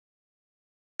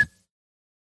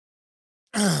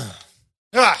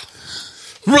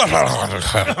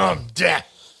I'm dead.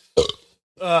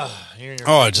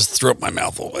 I just threw up my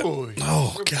mouth a little bit.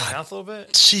 Oh, God. Mouth a little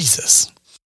bit? Jesus.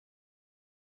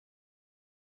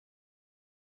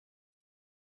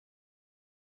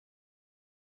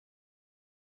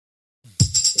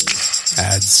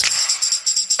 Ads.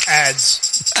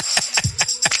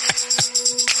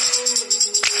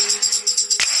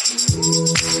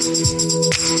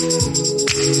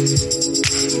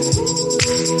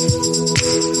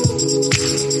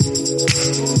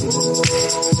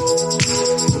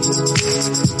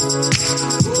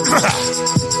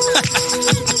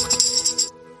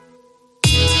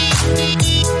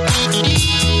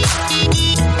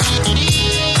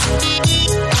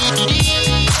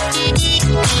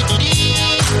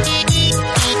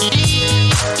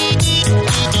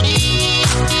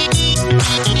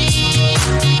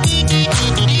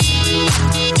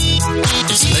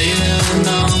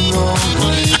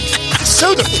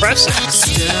 So depressing.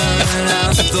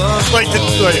 Like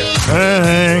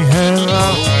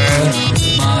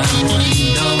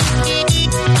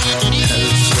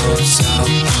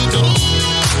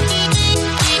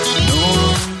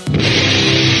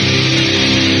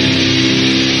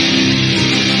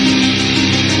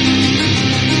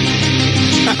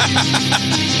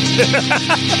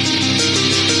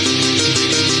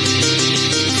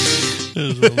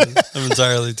I'm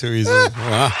entirely too easy.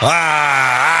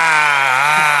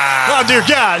 Oh dear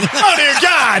God! Oh dear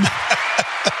God!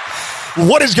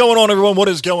 What is going on, everyone? What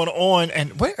is going on?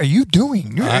 And what are you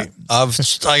doing? I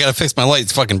gotta fix my light.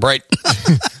 It's fucking bright.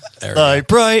 Light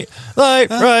bright,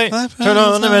 turn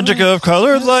on the magic of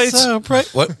colored lights. So bright.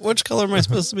 Which color am I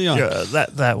supposed to be on? Yeah,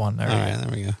 that one. There All right, there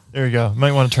we go. There you go.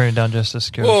 Might want to turn it down just a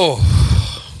skosh. Whoa.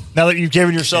 Now that you've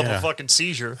given yourself a fucking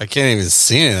seizure. I can't even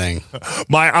see anything.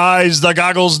 My eyes, the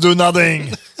goggles do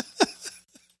nothing.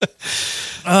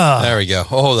 There we go.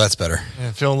 Oh, that's better.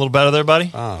 Yeah, feeling a little better there, buddy?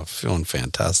 Oh, feeling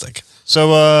fantastic.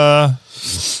 So,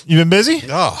 you been busy?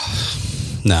 Oh,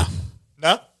 no.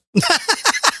 No? What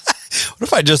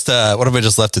if I just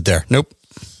left it there? Nope.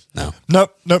 No.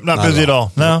 Nope, not busy at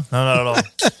all. No, not at all.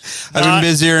 I've been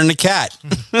busier than a cat.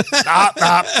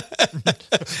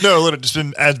 No, literally just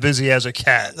been as busy as a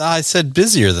cat. I said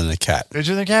busier than a cat.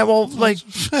 Busier than a cat? Well, like...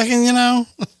 Fucking,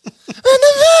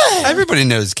 everybody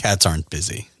knows cats aren't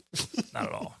busy. Not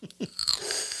at all.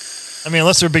 I mean,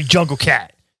 unless they're a big jungle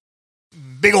cat.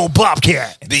 Big old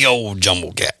bobcat. Big old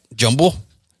jumbo cat. Jumbo?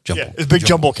 Jumbo. Yeah, it's a big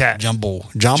jumbo cat. Jumbo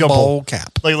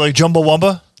cap. Like Jumbo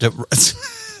Wumba?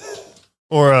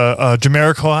 Or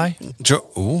Jamiroquai?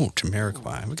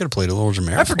 Jamiroquai. We could have played a little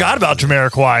Jamiroquai. I forgot about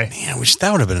Jamiroquai. Man,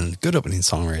 that would have been a good opening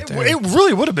song right there. It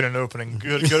really would have been an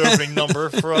good opening number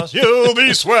for us. You'll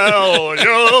be swell.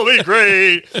 You'll be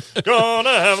great. Gonna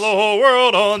have the whole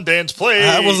world on dance play.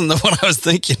 That wasn't the one I was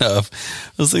thinking of.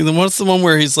 I was thinking, what's the one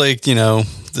where he's like,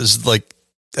 there's like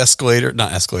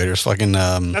not escalators, fucking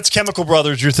that's Chemical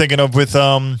Brothers you're thinking of with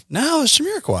no, it's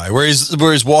Jamiroquai where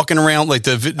he's walking around like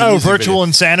the Virtual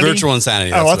Insanity. Virtual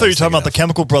Insanity. I thought you were talking about the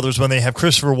Chemical Brothers when they have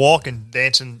Christopher Walken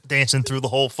dancing through the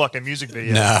whole fucking music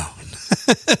video. No.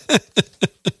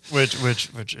 which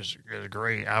is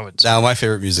great, I would say. Now my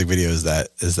favorite music video is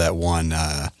that one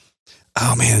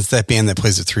oh man, it's that band that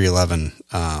plays at 311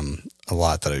 a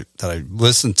lot that I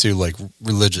listen to like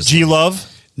religiously.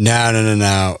 G-Love?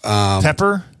 No.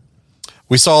 Pepper?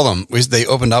 We saw them. They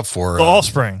opened up for The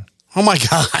Offspring. Oh my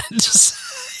God. Just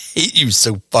hate you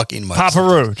so fucking much. Papa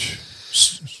Roach.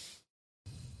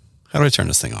 How do I turn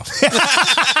this thing off?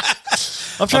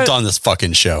 I'm done this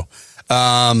fucking show.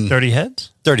 Dirty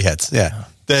Heads? Dirty Heads, yeah.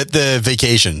 The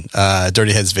Vacation,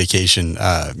 Dirty Heads Vacation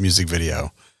music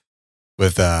video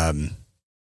with Mr.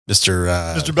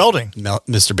 Belding.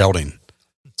 Mr. Belding.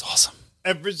 It's awesome.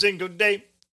 Every single day.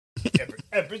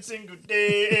 Every single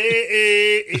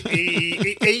day.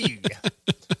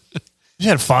 You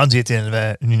had Fonzie at the end of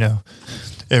that,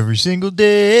 every single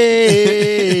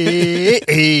day.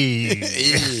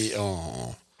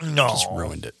 Oh, no, just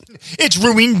ruined it. It's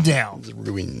ruined now. It's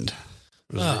ruined.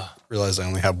 Realized I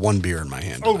only have one beer in my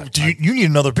hand. Oh, you need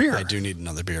another beer? I do need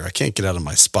another beer. I can't get out of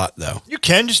my spot though. You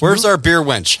can just. Where's our beer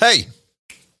wench? Hey,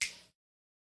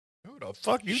 who the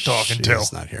fuck you talking to?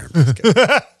 She's not here.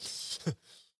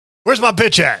 Where's my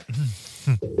bitch at?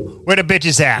 Where the bitch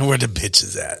is at? Where the bitch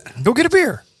is at? Go get a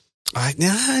beer.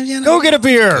 Go get a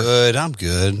beer. Good. I'm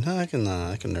good. I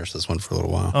can nurse this one for a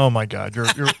little while. Oh my God, you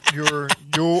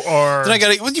are.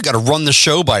 Then you got to run the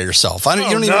show by yourself. You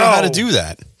don't even know how to do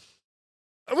that.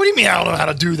 What do you mean I don't know how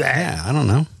to do that? Yeah, I don't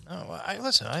know. Oh,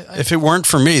 listen. If it weren't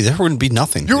for me, there wouldn't be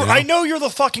nothing. I know you're the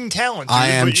fucking talent. Dude, I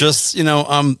am just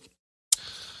I'm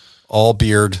all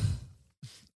beard.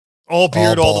 All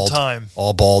beard all bald, the time.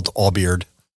 All bald, all beard.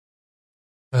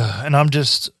 And I'm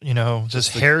just,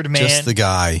 just haired man. Just the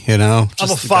guy, I'm a Just the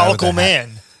guy with follicle the man.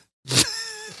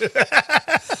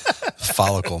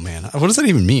 Follicle man. What does that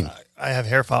even mean? I have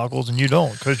hair follicles and you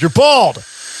don't because you're bald.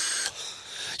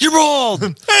 You're bald.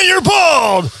 Hey, you're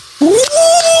bald. Ooh,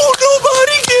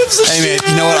 nobody gives a shit. Hey, man,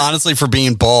 you know what? Honestly, for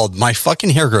being bald, my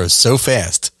fucking hair grows so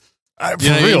fast. For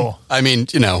real. I mean,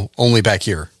 only back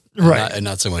here. Right. And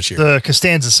not so much here. The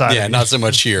Costanza side. Yeah, not so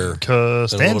much here.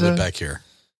 Costanza. But a little bit back here.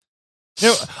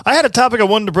 I had a topic I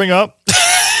wanted to bring up.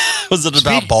 Was it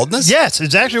about baldness? Yes,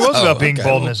 it actually was about being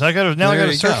baldness. Well, I got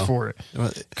to search for it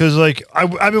because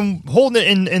I've been holding it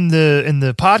in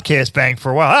the podcast bank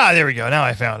for a while. There we go. Now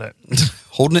I found it.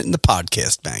 Holding it in the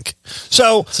podcast bank.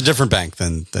 So it's a different bank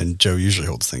than Joe usually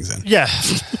holds things in. Yeah,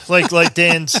 like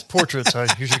Dan's portraits, I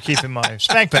usually keep in my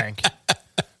spank bank,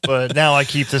 but now I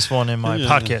keep this one in my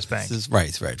podcast bank.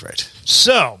 Right.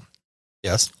 So,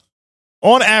 yes,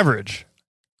 on average,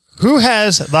 who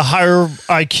has the higher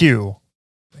IQ?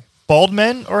 Bald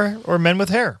men or men with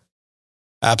hair?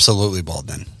 Absolutely bald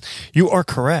men. You are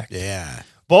correct. Yeah.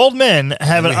 Bald men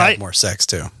have more sex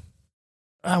too.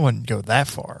 I wouldn't go that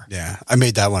far. Yeah. I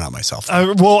made that one out myself.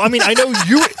 Well, I mean, I know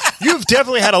you've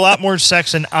definitely had a lot more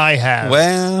sex than I have.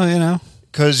 Well,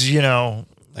 because, I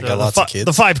got lots of kids.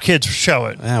 The 5 kids show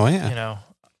it. Oh, yeah.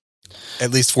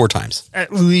 At least 4 times.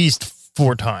 At least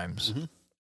 4 times. Mm-hmm.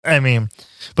 I mean,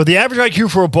 but the average IQ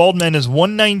for a bald man is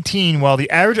 119, while the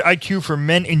average IQ for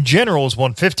men in general is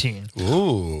 115.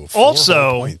 Ooh. 4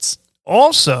 points.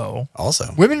 Also,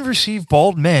 women receive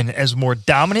bald men as more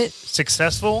dominant,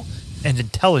 successful, and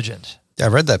intelligent. Yeah, I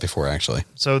read that before, actually.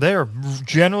 So they are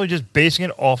generally just basing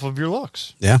it off of your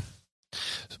looks. Yeah.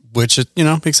 Which,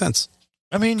 makes sense.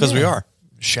 I mean, because we are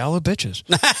shallow bitches.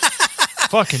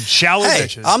 Fucking shallow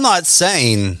bitches. I'm not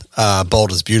saying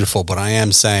bald is beautiful, but I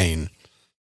am saying...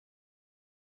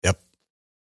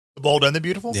 The Bold and the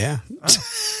Beautiful? Yeah.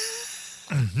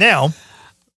 Oh. Now,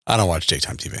 I don't watch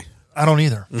daytime TV. I don't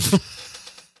either.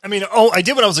 I mean, I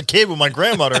did when I was a kid with my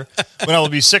grandmother when I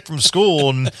would be sick from school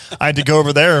and I had to go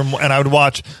over there and I would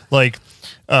watch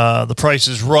The Price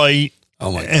is Right.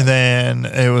 Oh my God. And then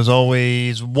it was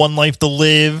always One Life to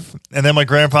Live. And then my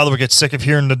grandfather would get sick of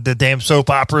hearing the damn soap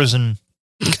operas and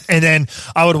then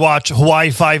I would watch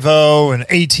Hawaii Five-0 and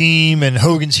A-Team and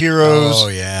Hogan's Heroes. Oh,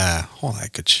 yeah. All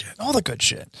that good shit. All the good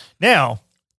shit. Now,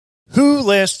 who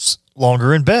lasts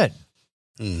longer in bed?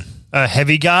 A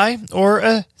heavy guy or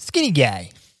a skinny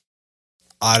guy?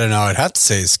 I don't know. I'd have to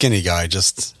say skinny guy,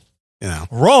 just,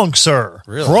 Wrong, sir.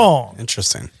 Really? Wrong.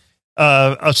 Interesting.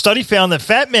 A study found that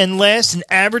fat men last an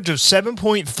average of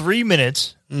 7.3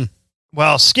 minutes,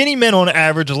 while skinny men on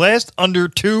average last under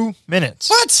 2 minutes.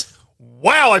 What?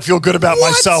 Wow, I feel good about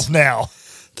myself now.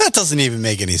 That doesn't even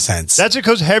make any sense. That's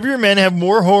because heavier men have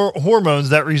more hormones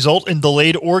that result in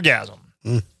delayed orgasm.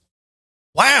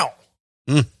 Wow.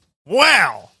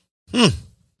 Wow.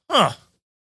 Huh.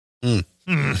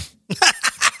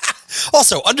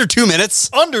 Also, under 2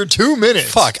 minutes? Under 2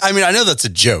 minutes. Fuck. I mean, I know that's a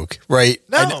joke, right?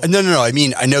 No. No. I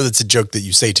mean, I know that's a joke that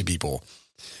you say to people,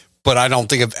 but I don't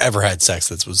think I've ever had sex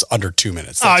that was under 2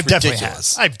 minutes. That's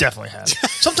ridiculous. I've definitely had.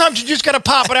 Sometimes you just got to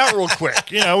pop it out real quick.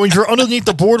 When you're underneath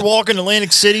the boardwalk in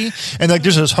Atlantic City and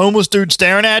there's this homeless dude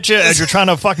staring at you as you're trying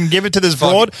to fucking give it to this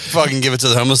broad. Fucking give it to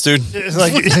the homeless dude. It's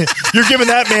like you're giving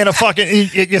that man a fucking.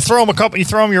 You throw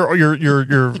him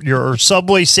your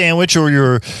Subway sandwich or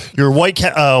your White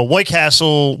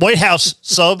House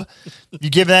sub. You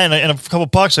give that and a couple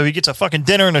bucks so he gets a fucking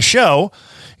dinner and a show.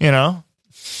 You're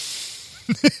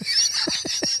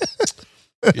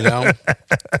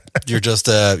just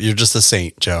a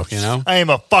saint, Joe. I am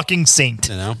a fucking saint.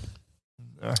 What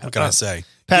can I say?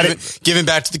 Giving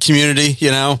back to the community.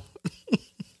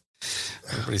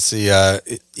 Everybody see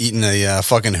eating a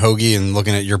fucking hoagie and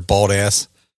looking at your bald ass.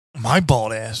 My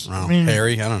bald ass. I mean,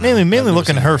 hairy. I don't know. Mainly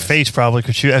looking at her face probably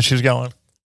because as she was going.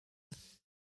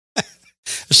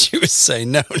 She was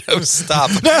saying, no,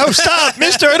 stop. No, stop,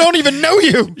 mister. I don't even know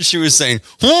you. She was saying,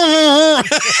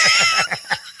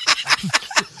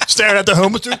 staring at the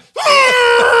homeless dude.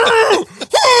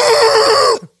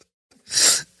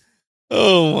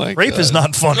 Oh, my God. Rape is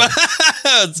not funny.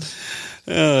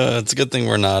 It's a good thing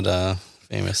we're not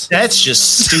famous. That's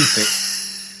just stupid.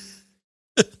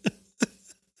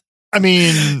 I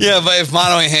mean... Yeah, but if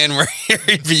Monahan were here,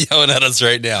 he'd be yelling at us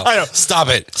right now. I know. Stop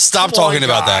it. Stop talking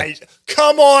about that.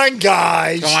 Come on,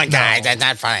 guys. Come on, guys. That's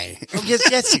not funny.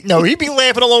 Yes. No, he'd be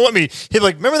laughing along with me. He'd be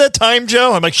like, remember that time,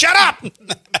 Joe? I'm like, shut up.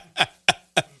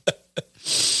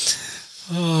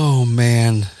 Oh,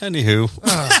 man. Anywho.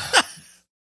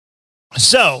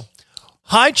 So,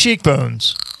 high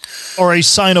cheekbones are a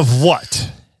sign of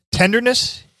what?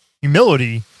 Tenderness,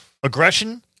 humility,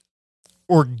 aggression,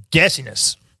 or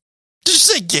gassiness? Did you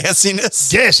say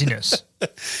gassiness? Gassiness.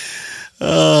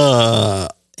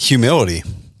 Humility.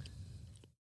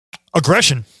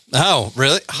 Aggression. Oh,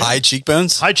 really? High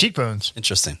cheekbones? High cheekbones.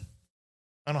 Interesting.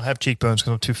 I don't have cheekbones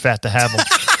because I'm too fat to have them.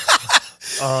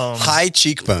 High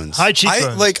cheekbones. High cheekbones.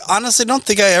 I, like, honestly, don't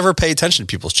think I ever pay attention to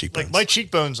people's cheekbones. Like my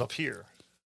cheekbones up here.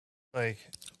 Like,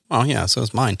 oh yeah, so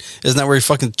is mine. Isn't that where your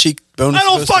fucking cheekbone? I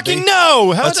don't fucking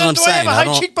know. How That's what I'm do I have saying. a I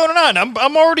high cheekbone or not?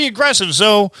 I'm already aggressive,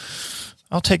 so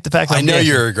I'll take the fact that I know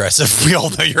you're aggressive. We all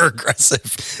know you're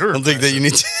aggressive. I don't think that you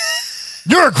need to.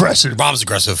 You're aggressive. Your mom's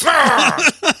aggressive. I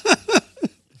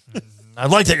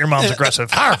like that your mom's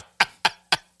aggressive.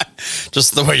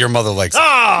 Just the way your mother likes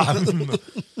it.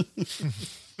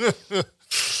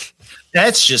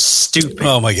 That's just stupid.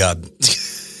 Oh my God.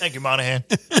 Thank you, Monahan.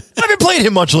 I haven't played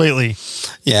him much lately.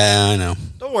 Yeah, I know.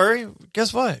 Don't worry.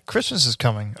 Guess what? Christmas is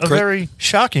coming. A very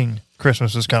shocking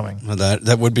Christmas is coming. Well,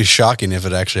 that would be shocking if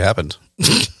it actually happened.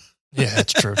 Yeah,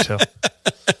 that's true too.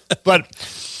 But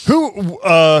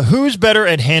who's better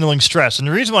at handling stress? And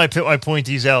the reason why I point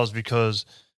these out is because,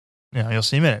 you know, you'll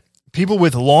see in a minute. People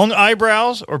with long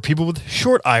eyebrows or people with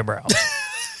short eyebrows?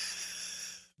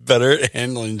 Better at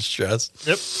handling stress.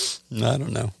 Yep. I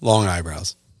don't know. Long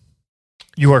eyebrows.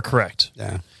 You are correct.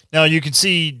 Yeah. Now you can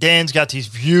see Dan's got these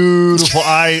beautiful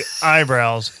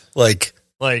eyebrows. Like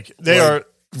they are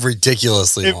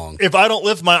ridiculously long. If I don't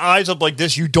lift my eyes up like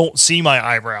this, you don't see my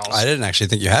eyebrows. I didn't actually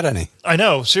think you had any. I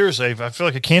know, seriously. I feel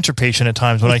like a cancer patient at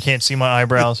times when I can't see my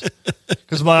eyebrows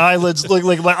because my eyelids,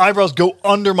 like my eyebrows go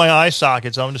under my eye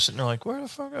sockets. So I'm just sitting there like, where the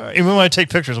fuck are I? Even when I take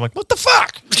pictures, I'm like, what the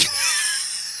fuck?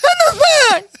 What the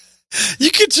fuck?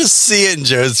 You could just see it in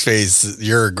Joe's face,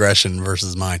 your aggression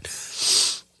versus mine.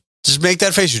 Just make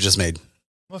that face you just made.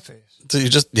 What face? So you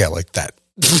just, yeah, like that.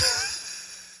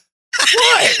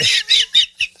 What?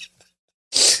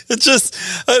 It's just,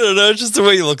 I don't know, it's just the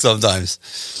way you look sometimes.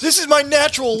 This is my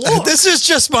natural look. This is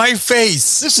just my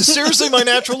face. This is seriously my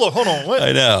natural look. Hold on. What?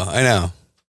 I know.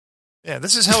 Yeah,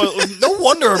 this is how no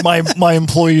wonder my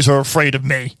employees are afraid of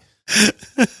me.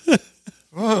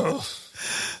 Ugh.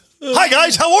 Hi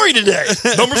guys, how are you today?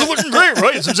 Numbers are looking great,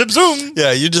 right? Zip, zip, zoom.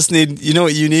 Yeah, you just need, you know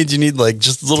what you need? You need like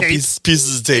just little Tape.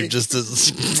 pieces of tape just to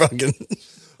fucking.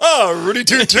 Oh, Rudy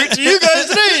toot toot to you guys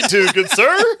today, too, good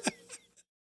sir.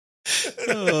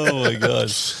 Oh my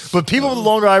God. But people with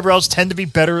longer eyebrows tend to be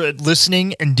better at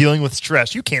listening and dealing with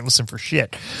stress. You can't listen for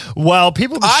shit. While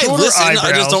people with shorter eyebrows,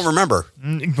 I just don't remember.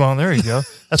 Well, there you go.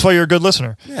 That's why you're a good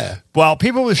listener. Yeah. While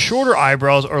people with shorter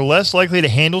eyebrows are less likely to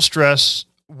handle stress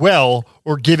well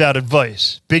or give out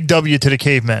advice. Big W to the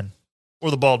cavemen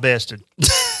or the bald bastard.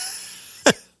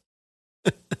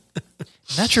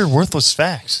 That's your worthless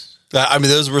facts. I mean,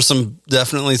 those were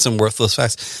definitely some worthless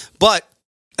facts, but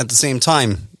at the same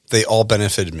time, they all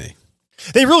benefited me.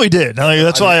 They really did.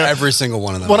 Every single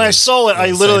one of them. When I saw it,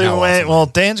 I literally went, well,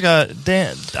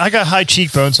 awesome. I got high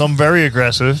cheekbones, so I'm very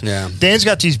aggressive. Yeah. Dan's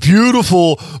got these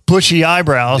beautiful bushy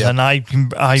eyebrows, Yep. and I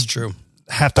It's true.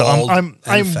 have to, Bald I'm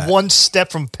and fat. one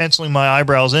step from penciling my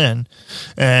eyebrows in,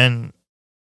 and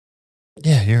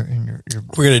yeah, you're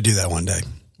We're going to do that one day.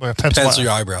 Pencil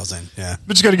your my, eyebrows in. Yeah. I'm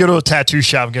just going to go to a tattoo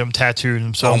shop and get them tattooed.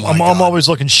 And so Oh my I'm God. always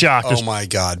looking shocked. Oh my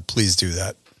God. Please do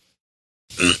that.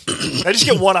 I just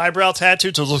get one eyebrow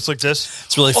tattooed so it looks like this.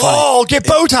 It's really funny. Oh, get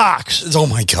Botox. Oh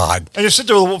my God. And just sit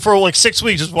there for like 6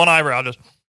 weeks, just one eyebrow. Just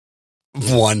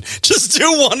One. Just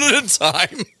do one at a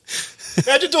time.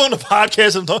 imagine doing a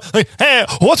podcast and talking like, hey,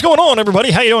 what's going on,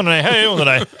 everybody? How you doing today? How you doing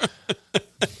today?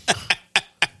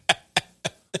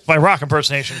 My rock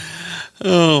impersonation.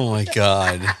 Oh my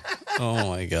God. Oh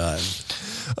my God.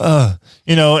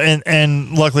 You know,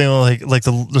 and luckily, like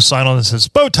the sign on it says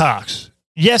Botox.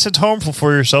 Yes, it's harmful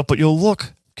for yourself, but you'll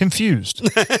look confused.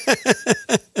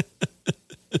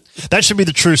 That should be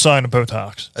the true sign of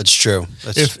Botox. That's true.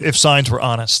 If signs were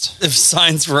honest. If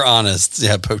signs were honest,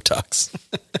 yeah, Botox.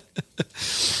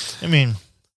 I mean,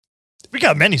 we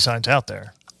got many signs out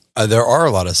there. There are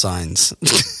a lot of signs.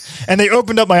 And they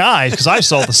opened up my eyes because I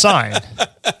saw the sign.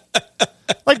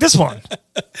 Like this one.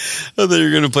 I thought you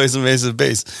were going to play some Ace of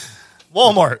Base.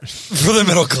 Walmart. For the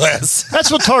middle class.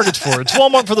 That's what Target's for. It's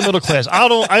Walmart for the middle class. I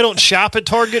don't shop at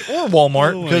Target or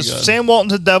Walmart because Sam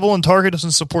Walton's a devil and Target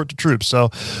doesn't support the troops. So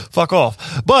fuck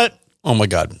off. But Oh my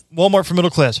God. Walmart for middle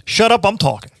class. Shut up, I'm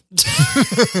talking.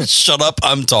 Shut up,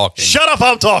 I'm talking. Shut up,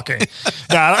 I'm talking.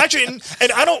 Now, actually,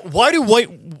 and I don't. Why do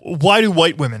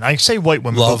white women? I say white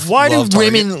women. Love- but why love do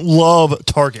women love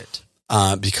Target?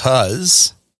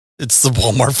 Because it's the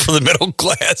Walmart for the middle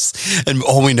class, and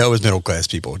all we know is middle class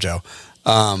people, Joe.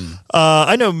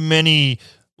 I know many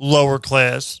lower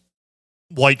class,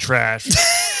 white trash.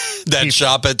 That people.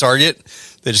 shop at Target,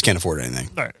 they just can't afford anything.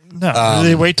 Right. No,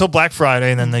 they wait till Black Friday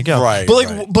and then they go. Right.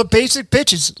 But but basic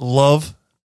bitches love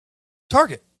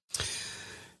Target.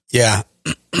 Yeah.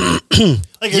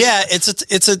 Like Yeah,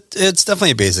 it's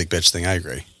definitely a basic bitch thing. I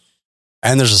agree.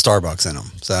 And there's a Starbucks in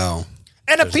them, so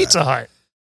and a Pizza Hut.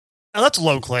 Now that's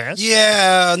low class.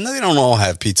 yeah. No, they don't all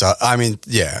have pizza. I mean,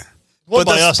 yeah, One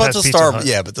by us has Pizza Hut.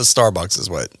 yeah, but the Starbucks is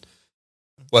what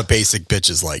basic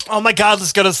bitches like. Oh my God,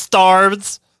 let's go to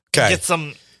Starbucks. Okay, Get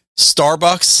some.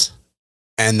 Starbucks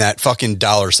and that fucking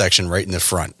dollar section right in the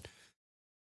front.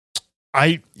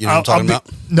 You know what I'm talking about?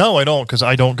 No, I don't, because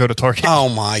I don't go to Target. Oh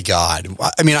my God!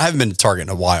 I mean, I haven't been to Target in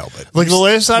a while, but Like the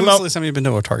last time, when's the last time you've been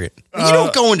to a Target? You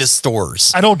don't go into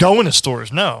stores. I don't go into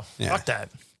stores. No, Yeah. fuck that.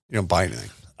 You don't buy anything.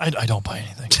 I don't buy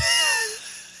anything.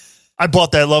 I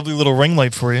bought that lovely little ring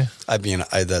light for you. I mean,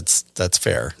 that's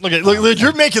fair. Look,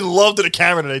 you're making love to the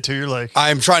camera today too. You're like,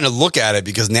 I'm trying to look at it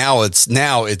because now it's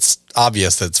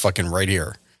obvious that it's fucking right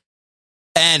here,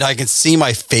 and I can see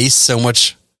my face so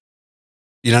much.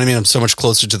 You know what I mean? I'm so much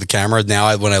closer to the camera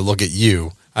now. When I look at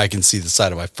you, I can see the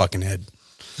side of my fucking head.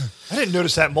 I didn't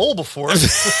notice that mole before.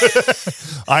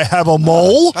 I have a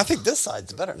mole. I think this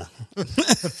side's better now.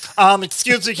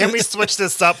 Excuse me, can we switch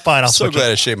this up? Fine, I'll So switch glad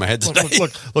it. I shaved my head today.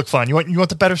 Look, fine. You want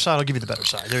the better side? I'll give you the better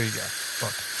side. There you go.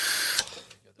 Look.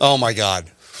 Oh my God!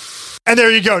 And there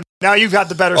you go. Now you've got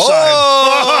the better side.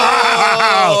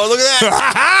 Oh, look at that! Look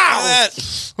at that!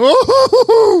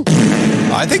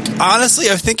 I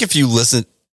think if you listen,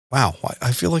 wow,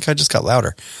 I feel like I just got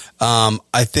louder.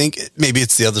 I think maybe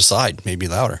it's the other side, maybe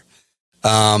louder.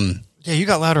 Yeah, you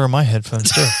got louder in my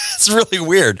headphones too. It's really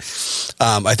weird.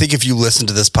 I think if you listen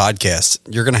to this podcast,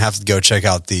 you're going to have to go check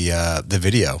out the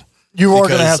video. You are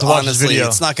going to have to watch honestly, this video.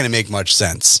 It's not going to make much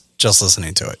sense just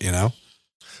listening to it, you know?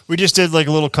 We just did like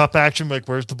a little cup action, like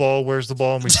where's the ball,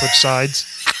 and we switch sides.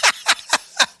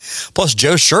 Plus,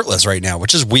 Joe's shirtless right now,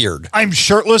 which is weird. I'm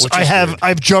shirtless. I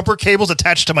have jumper cables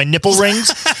attached to my nipple rings.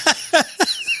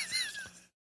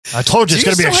 I told you it's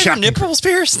going to be a shock. Nipples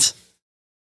pierced?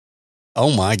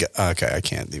 Oh my God. Okay, I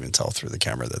can't even tell through the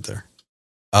camera that they're.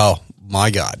 Oh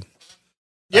my God.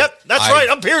 Yep, that's right.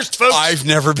 I'm pierced, folks. I've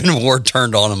never been more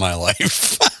turned on in my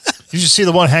life. You should see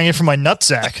the one hanging from my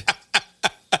nutsack.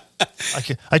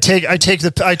 I take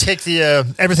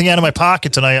the everything out of my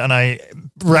pockets and I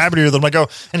rabbit ear them. I go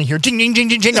and I hear ding ding ding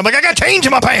ding ding. I'm like, I got change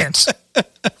in my pants.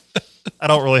 I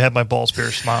don't really have my balls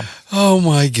pierced, Mom. Oh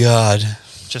my God.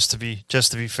 Just to be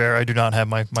fair, I do not have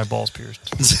my balls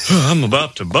pierced. I'm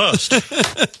about to bust.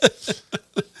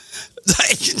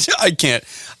 I can't.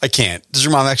 Does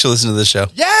your mom actually listen to this show?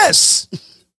 Yes,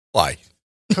 Why?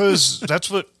 because that's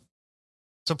what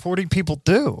supporting people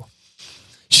do.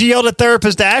 She yelled at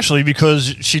therapist Ashley because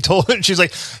she's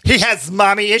like, he has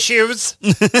mommy issues.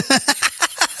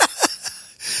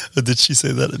 Did she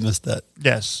say that? I missed that.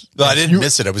 Yes. No, I didn't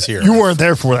miss it. I was here. You weren't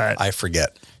there for that. I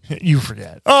forget. You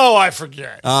forget. Oh, I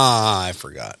forget. I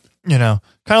forgot. You know,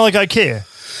 kind of like IKEA.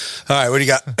 All right, what do you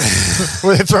got?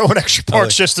 Where they throw in extra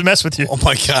parts just to mess with you. Oh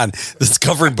my God, this is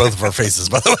covering both of our faces,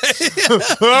 by the way.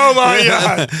 Oh my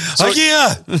God.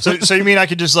 So you mean I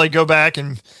could just like go back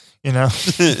and, you know?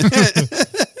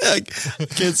 I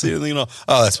can't see anything at all.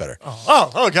 Oh, that's better.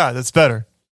 Oh God, that's better.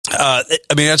 I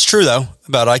mean, that's true though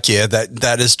about IKEA.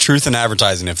 That is truth in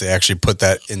advertising if they actually put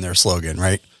that in their slogan,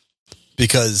 right?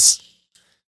 Because,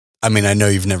 I mean, I know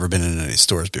you've never been in any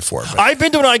stores before. But I've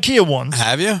been to an IKEA once.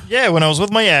 have you? Yeah, when I was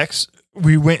with my ex,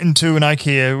 we went into an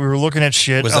IKEA. We were looking at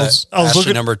shit. Was I that was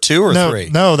looking number 2 or 3?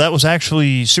 No, that was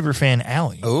actually Superfan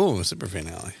Alley. Oh, Superfan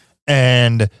Alley.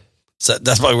 And So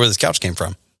that's probably where this couch came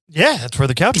from. yeah, that's where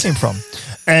the couch came from.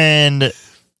 And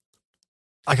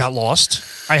I got lost.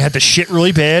 I had to shit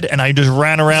really bad, and I just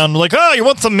ran around like, oh, you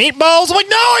want some meatballs? I'm like,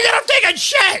 no, I gotta take a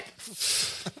shit.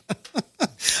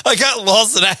 I got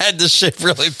lost and I had to shit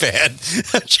really bad.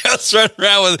 Just running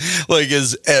around with like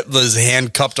his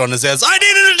hand cupped on his ass. I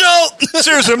need an adult.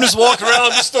 Seriously, I'm just walking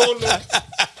around. I'm just throwing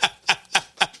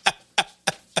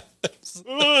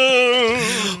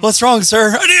What's wrong,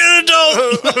 sir? I need an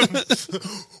adult.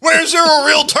 Where's there a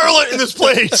real toilet in this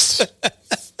place?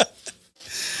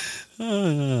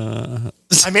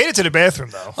 I made it to the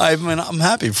bathroom, though. I mean, I'm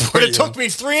happy for But you. it took me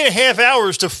 3.5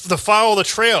 hours to follow the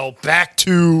trail back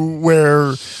to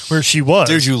where she was.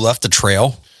 Dude, you left the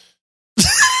trail?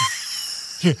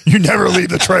 You never leave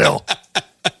the trail.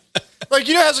 Like,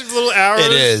 you know, it has like little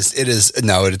arrows. It is.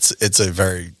 No, it's a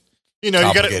very... You know,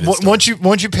 you got complicated to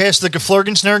once you pass the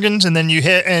Geflurgensnurgens and then you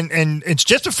hit and it's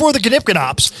just before the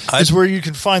Gnipkenops is where you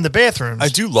can find the bathrooms. I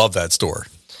do love that store.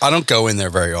 I don't go in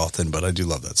there very often, but I do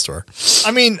love that store.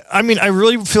 I mean, I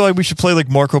really feel like we should play like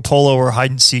Marco Polo or hide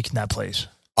and seek in that place.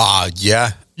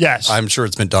 Yeah. Yes. I'm sure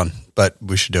it's been done, but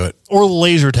we should do it. Or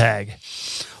laser tag.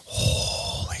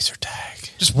 Oh, laser tag.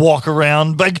 Just walk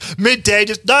around like midday,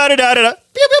 just da-da-da-da-da. Pew,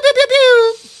 pew, pew, pew,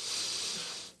 pew.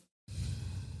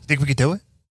 Think we could do it?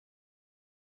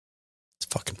 It's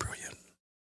fucking brilliant.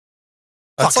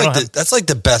 That's like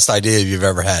the best idea you've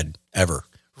ever had, ever.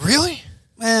 Really?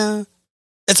 Yeah.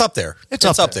 It's up there. It's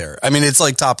up there. I mean, it's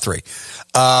like top 3.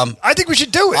 I think we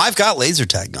should do it. I've got laser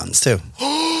tag guns too.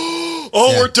 Yeah.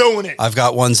 We're doing it. I've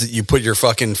got ones that you put your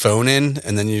fucking phone in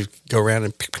and then you go around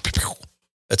and pew, pew, pew, pew.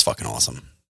 It's fucking awesome.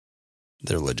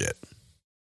 They're legit.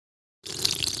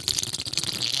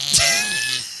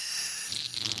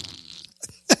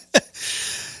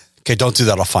 Okay, don't do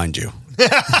that. I'll find you.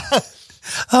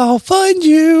 I'll find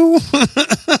you.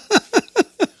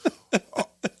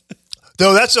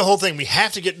 No, that's the whole thing. We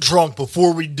have to get drunk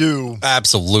before we do.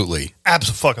 Absolutely.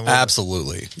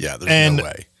 Absolutely. Yeah, there's no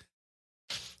way.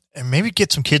 And maybe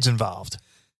get some kids involved.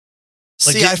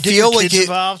 Like See, I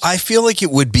feel like it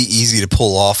would be easy to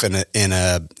pull off in an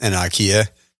IKEA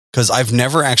because I've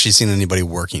never actually seen anybody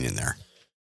working in there.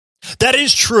 That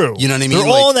is true. You know what I mean? They're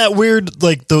all in that weird,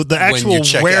 like the actual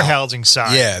warehousing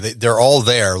side. Yeah, they're all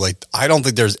there. Like, I don't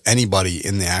think there's anybody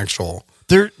in the actual.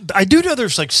 I do know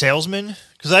there's like salesmen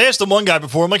because I asked the one guy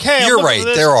before. I'm like, hey, you're right.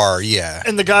 There are, yeah.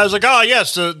 And the guy's like, oh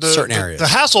yes, certain areas. The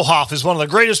Hasselhoff is one of the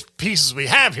greatest pieces we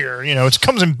have here. You know, it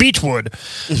comes in beechwood.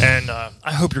 And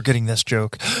I hope you're getting this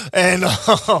joke. And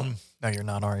no, you're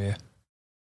not, are you?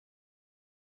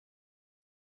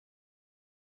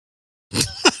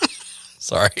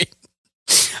 Sorry.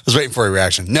 I was waiting for a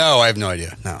reaction. No, I have no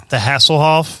idea. No. The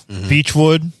Hasselhoff,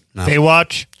 Beechwood, no.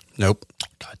 Baywatch. Nope.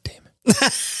 God damn it.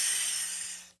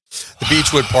 The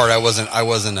Beechwood part, I wasn't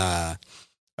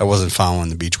following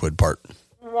the Beechwood part.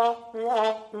 I'm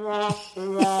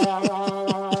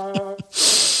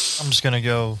just gonna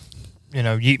go,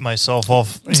 yeet myself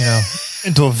off,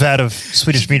 into a vat of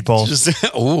Swedish meatballs.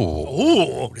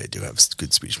 They do have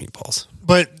good Swedish meatballs.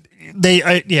 But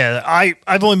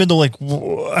I've only been to like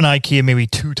an IKEA maybe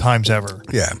 2 times ever.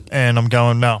 Yeah, and I'm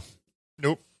going nope.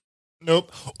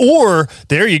 Or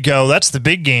there you go. That's the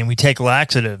big game. We take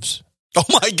laxatives. Oh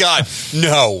my God,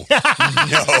 no,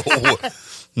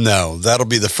 no. That'll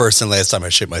be the first and last time I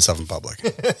shit myself in public,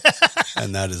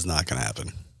 and that is not going to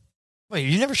happen. Wait,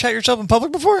 you never shat yourself in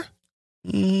public before?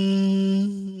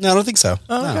 No, I don't think so.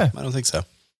 Oh, okay. No, I don't think so.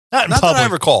 Not in public. That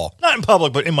I recall. Not in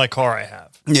public, but in my car I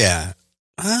have. Yeah.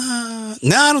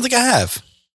 No, I don't think I have.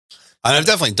 I've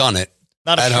definitely done it.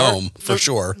 Not at home for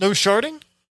sure. No sharding?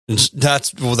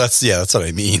 That's what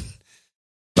I mean.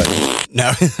 But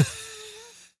no.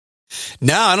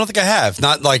 No, I don't think I have.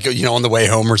 Not like, on the way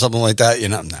home or something like that.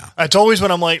 No. It's always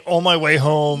when I'm like on my way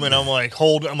home and I'm like,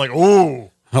 ooh.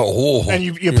 Oh. And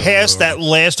you pass that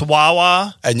last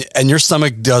Wawa. And your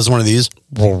stomach does one of these.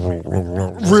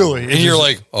 Really? And you're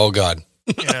like, oh God.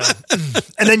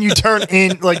 And then you turn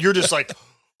in, like, you're just like,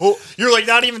 oh, you're like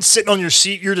not even sitting on your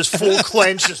seat. You're just full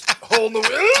clenched, just holding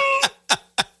the.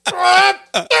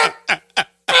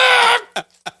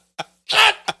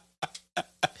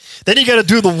 Then you got to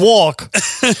do the walk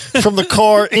from the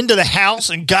car into the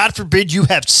house, and God forbid you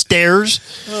have stairs.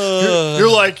 You're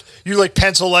like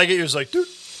pencil legged. You're just like, dude.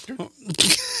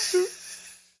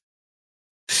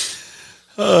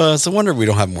 It's a wonder we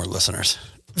don't have more listeners.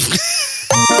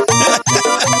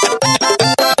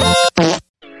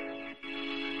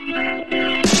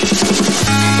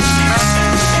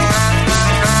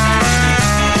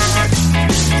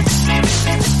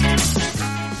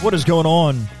 What is going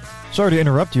on? Sorry to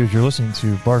interrupt you as you're listening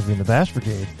to Barkley and the Bass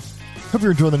Brigade. Hope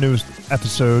you're enjoying the newest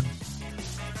episode.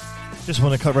 Just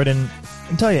want to cut right in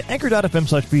and tell you,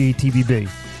 Anchor.fm/BATBB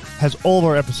has all of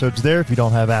our episodes there if you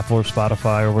don't have Apple or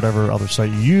Spotify or whatever other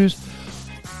site you use.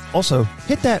 Also,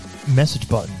 hit that message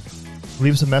button.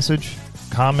 Leave us a message,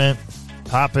 comment,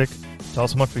 topic, tell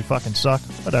us how much we fucking suck,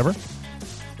 whatever.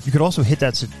 You could also hit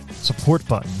that support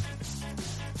button.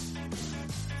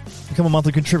 Become a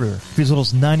monthly contributor for as little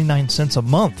as 99 cents a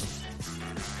month.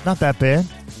 Not that bad.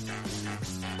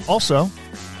 Also,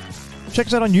 check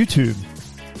us out on YouTube.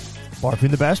 Barkley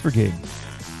and the Bass Brigade.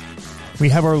 We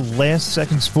have our Last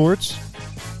Second Sports,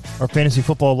 our fantasy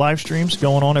football live streams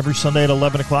going on every Sunday at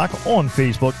 11 o'clock on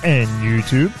Facebook and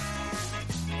YouTube.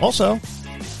 Also,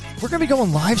 we're going to be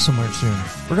going live somewhere soon.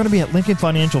 We're going to be at Lincoln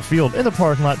Financial Field in the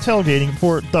parking lot tailgating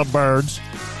for the Birds,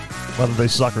 whether they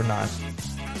suck or not.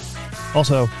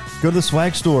 Also, go to the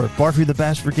swag store,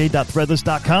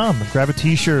 barkleythebassbrigade.threadless.com, and grab a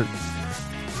t-shirt.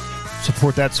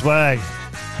 Support that swag.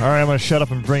 All right, I'm going to shut up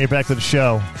and bring it back to the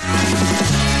show.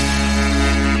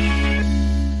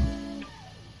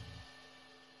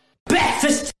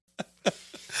 breakfast.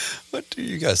 What do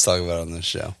you guys talk about on this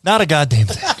show? Not a goddamn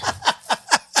thing.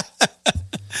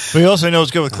 But you also know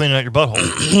it's good with cleaning out your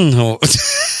butthole.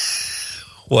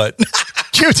 What?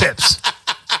 Q-tips.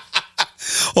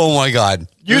 Oh my God.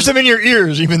 Use them in your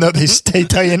ears, even though they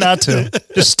tell you not to.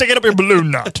 Just stick it up your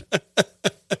balloon knot.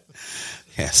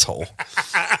 Asshole.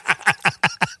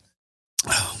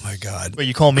 Oh my God. Wait,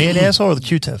 you call me an asshole or the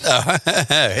Q-tips?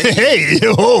 Hey. Hey,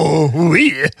 oh,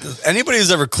 yeah. Anybody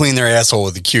who's ever cleaned their asshole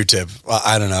with a Q-tip,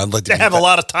 I don't know. I'd like to They have a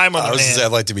lot of time on I their was gonna say, I'd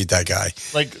hands. like to meet that guy.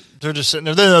 Like, they're just sitting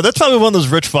there. That's probably one of those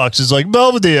rich foxes, like,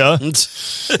 Belvedere,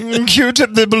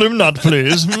 Q-tip the balloon knot,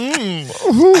 please.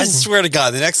 I swear to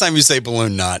God, the next time you say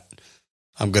balloon knot,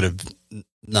 I'm going to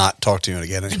not talk to you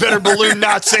again. You better balloon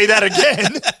not say that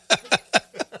again.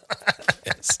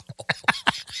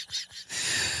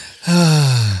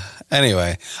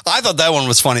 Anyway, I thought that one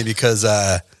was funny because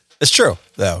it's true,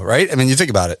 though, right? I mean, you think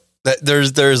about it.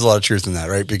 There's a lot of truth in that,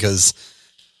 right? Because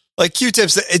like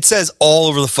Q-tips, it says all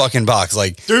over the fucking box,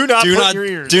 like Do not put in your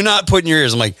ears. Do not put in your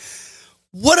ears. I'm like,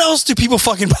 what else do people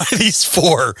fucking buy these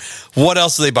for? What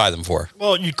else do they buy them for?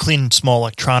 Well, you clean small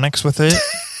electronics with it.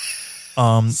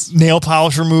 Nail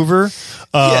polish remover.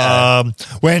 Yeah.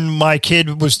 When my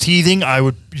kid was teething, I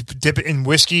would dip it in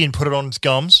whiskey and put it on its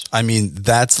gums. I mean,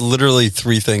 that's literally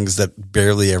three things that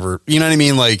barely ever, you know what I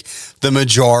mean? Like the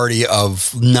majority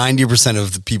of 90%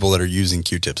 of the people that are using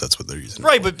Q-tips, that's what they're using.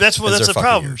 Right, but that's Is the their fucking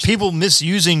problem. ears. People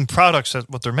misusing products as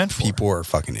what they're meant for. People are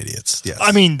fucking idiots. Yes.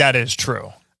 I mean, that is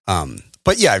true.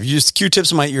 But yeah, I've used Q-tips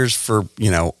in my ears for,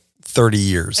 30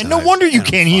 years. And no wonder you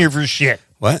can't hear for shit.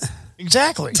 What?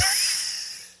 Exactly.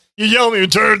 You yell at me, you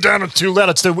turn it down to too loud.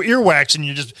 It's the earwax, and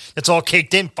it's all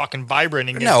caked in, fucking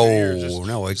vibrating. against your ears. Just-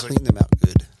 No, I cleaned them out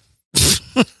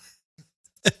good.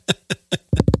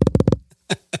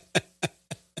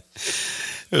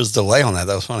 There was a delay on that.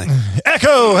 That was funny.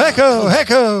 Echo.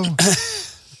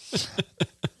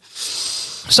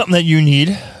 Something that you need,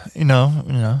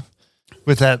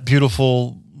 with that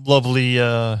beautiful, lovely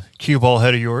cue ball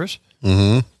head of yours.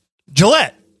 Mm-hmm.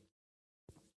 Gillette.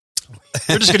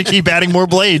 We're just going to keep adding more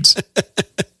blades.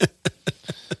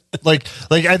 Like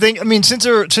I think, since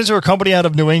they're a company out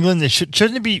of New England, they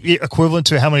shouldn't it be equivalent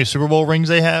to how many Super Bowl rings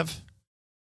they have?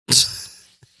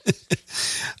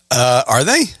 Are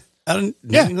they? New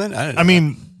Yeah. England? I don't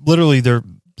know. Literally, they're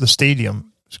the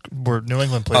stadium where New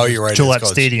England plays. Oh, you're right. Gillette It's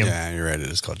called- Stadium. Yeah, you're right. It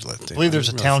is called Gillette I Stadium. believe there's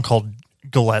a town called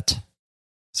Gillette.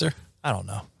 Is there? I don't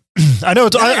know. I know.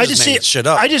 Now I you're just see making it. shit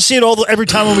up. I just see it every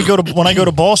time when I go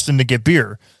to Boston to get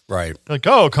beer. Right. Like,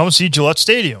 oh, come see Gillette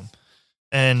Stadium.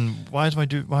 And why is my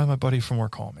buddy from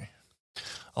work calling me?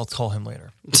 I'll call him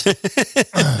later.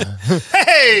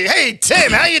 Hey,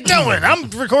 Tim, how you doing? I'm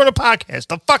recording a podcast.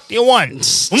 The fuck do you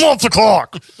want? I'm off the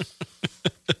clock.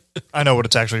 I know what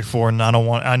it's actually for, and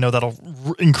I know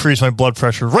that'll increase my blood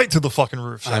pressure right through the fucking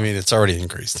roof. So. It's already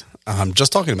increased. I'm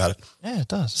just talking about it. Yeah, it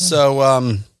does. So,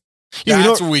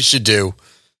 that's what we should do.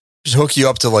 Just hook you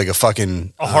up to like a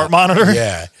fucking A heart monitor?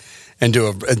 Yeah. And do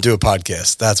a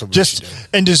podcast. That's what we should do.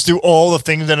 And just do all the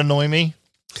things that annoy me.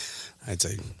 I'd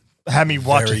say Have me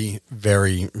watch it. very,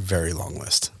 very, very long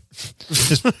list.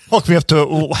 Just hook me up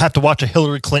to have to watch a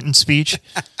Hillary Clinton speech.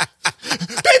 Beep, beep,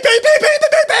 beep, beep, beep,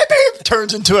 beep, beep, beep.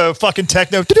 Turns into a fucking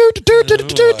techno. Jesus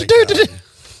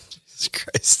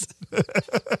Christ.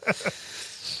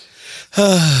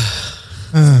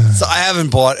 So I haven't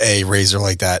bought a razor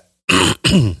like that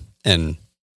in,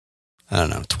 I don't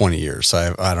know, 20 years.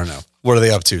 So I don't know. What are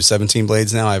they up to? 17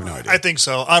 blades now? I have no idea. I think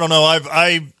so. I don't know.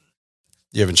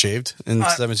 You haven't shaved in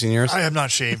 17 years? I have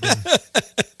not shaved.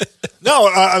 No,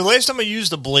 last time I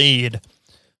used a blade,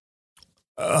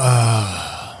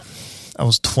 I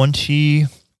was 20,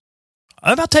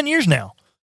 about 10 years now.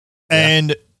 Yeah.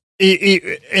 And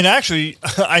and actually,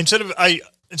 instead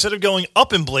of going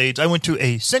up in blades, I went to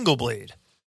a single blade.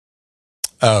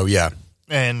 Oh, yeah.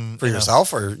 And For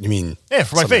yourself, or you mean? Yeah,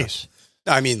 for my somebody face.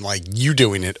 No, I mean like you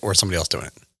doing it or somebody else doing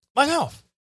it. Myself.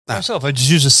 Ah. Myself. I just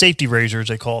use a safety razor, as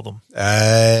they call them.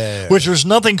 Which Which there's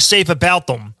nothing safe about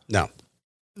them. no.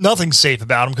 Nothing safe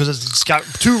about them because it's got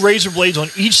two razor blades on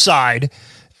each side,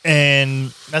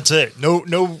 and that's it. No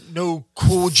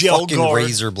cool gel Fucking guard.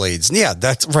 razor blades. Yeah,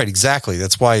 that's right. Exactly.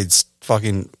 That's why it's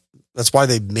fucking. That's why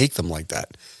they make them like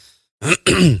that,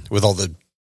 with all the,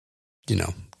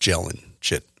 gel and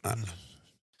shit. I don't know.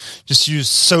 Just use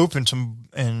soap and some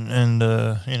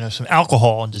some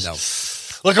alcohol and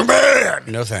just No, like a man.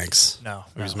 no, thanks. No,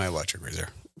 Use my electric razor.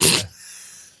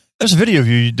 There's a video of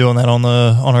you doing that on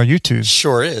our YouTube.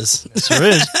 Sure is. Yes, there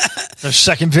is. The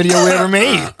second video we ever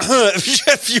made.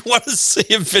 If you want to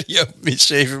see a video of me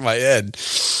shaving my head,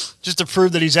 Just to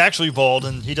prove that he's actually bald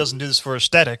and he doesn't do this for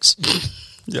aesthetics.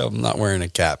 yeah, I'm not wearing a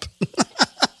cap.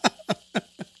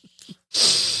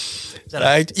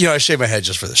 I shave my head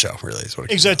just for the show. Really, is what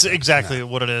it Exactly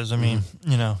what it is. I mean,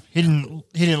 he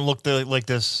didn't look like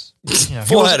this.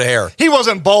 full head of hair. He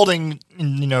wasn't balding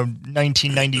in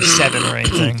 1997 or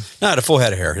anything. No, I had a full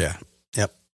head of hair. Yeah,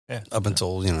 yep. Yeah. Up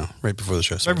until right before the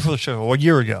show. Right before the show, a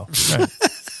year ago. Right.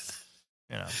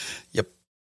 Yep.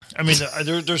 I mean,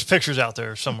 there's pictures out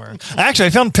there somewhere. Actually, I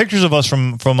found pictures of us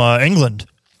from England.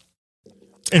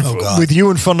 God. With you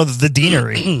in front of the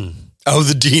deanery. Oh,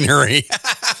 the deanery.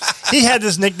 He had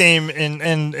this nickname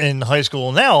in high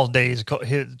school. Nowadays,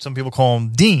 some people call him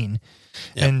Dean.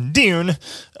 Yep. And Dean.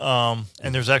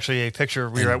 And there's actually a picture.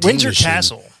 We were at Dean Windsor Machine.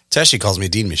 Castle. Tashi calls me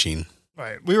Dean Machine.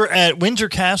 Right. We were at Windsor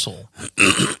Castle.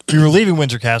 We were leaving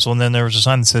Windsor Castle, and then there was a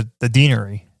sign that said the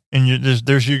deanery. And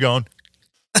there's you going.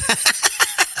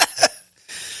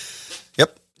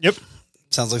 Yep.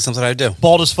 Sounds like something I'd do.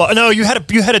 Bald as fuck. No, you had a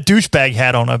douchebag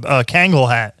hat on, a Kangol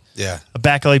hat. Yeah. A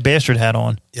back alley bastard hat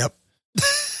on. Yep.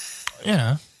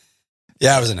 Yeah.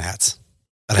 Yeah, I was in hats.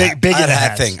 Big I had in a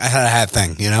hat hats. thing. I had a hat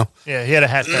thing, Yeah, he had a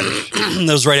hat fetish.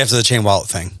 That was right after the chain wallet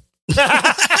thing. And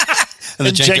the And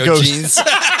Jenko Jenkos. jeans.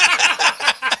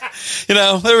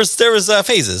 There was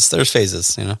phases. There's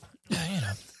phases, Yeah,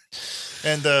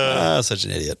 And such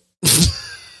an idiot.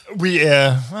 we We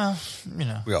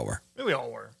all were. we all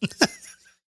were.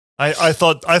 I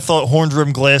thought horn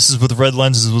rimmed glasses with red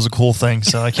lenses was a cool thing,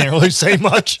 so I can't really say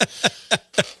much.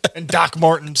 And Doc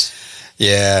Martens.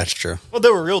 Yeah, it's true. Well, they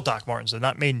were real Doc Martens. They're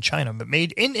not made in China, but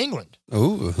made in England.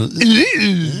 Ooh.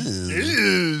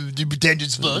 You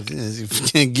pretentious fuck.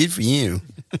 Good for you.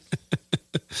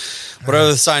 What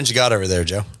other signs you got over there,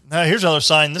 Joe? Now, here's another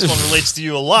sign. This one relates to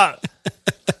you a lot.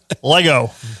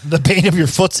 Lego, the bane of your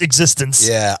foot's existence.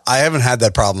 Yeah, I haven't had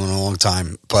that problem in a long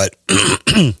time, but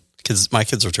because my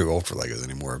kids are too old for Legos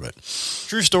anymore. But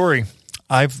True story.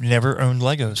 I've never owned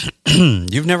Legos.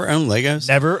 you've never owned Legos?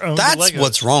 Never owned That's Legos.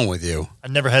 what's wrong with you. I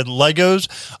never had Legos.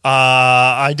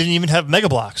 I didn't even have Mega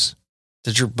Bloks.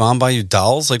 Did your mom buy you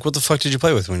dolls? Like, what the fuck did you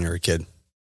play with when you were a kid?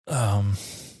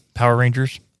 Power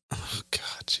Rangers. Oh,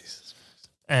 God, Jesus.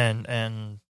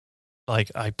 And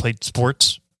like I played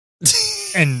sports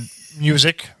and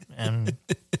music and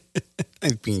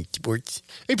I mean, sports.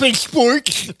 I played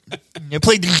sports. I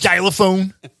played the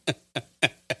xylophone.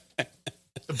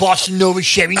 The Boston Nova,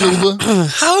 Chevy Nova.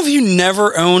 How have you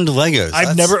never owned Legos? I've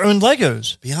That's never owned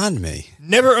Legos. beyond me.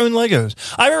 Never owned Legos.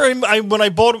 I remember when I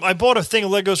bought a thing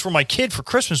of Legos for my kid for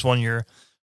Christmas one year,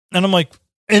 and I'm like,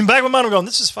 in the back of my mind, I'm going,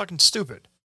 this is fucking stupid.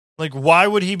 Like, why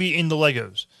would he be into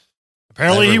Legos?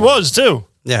 Apparently, he Everyone. was too.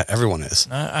 Yeah, everyone is.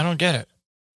 I don't get it.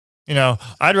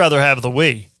 I'd rather have the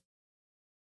Wii.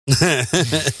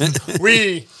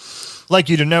 We like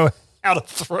you to know how to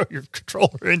throw your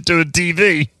controller into a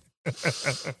TV.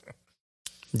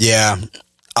 Yeah,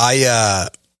 I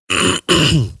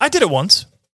did it once.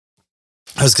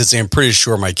 was gonna say I'm pretty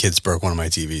sure my kids broke one of my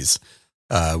TVs.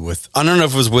 With I don't know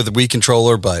if it was with a Wii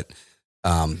controller, but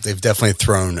they've definitely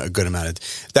thrown a good amount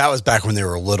of. That was back when they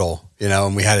were little,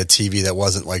 and we had a TV that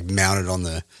wasn't like mounted on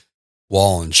the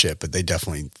wall and shit. But they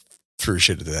definitely threw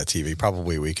shit into that TV.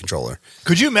 Probably a Wii controller.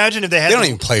 Could you imagine if they had? They don't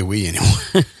even play Wii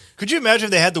anymore. Could you imagine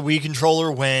if they had the Wii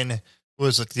controller when it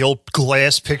was like the old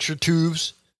glass picture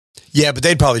tubes? Yeah, but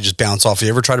they'd probably just bounce off. You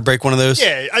ever try to break one of those?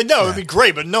 Yeah, I know it'd be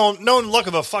great, but no luck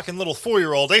of a fucking little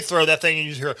 4-year-old. They throw that thing and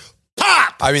you just hear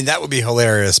pop. I mean, that would be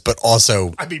hilarious, but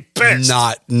also I'd be pissed.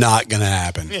 not gonna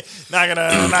happen. Not gonna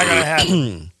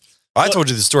happen. I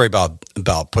told you the story about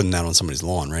putting that on somebody's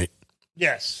lawn, right?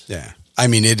 Yes. Yeah. I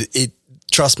mean, it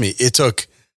trust me, it took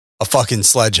a fucking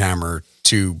sledgehammer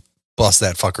to bust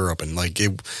that fucker open. Like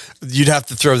you'd have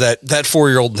to throw that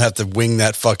 4-year-old and have to wing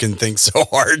that fucking thing so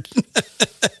hard.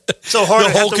 So hard.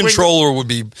 The whole controller would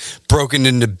be broken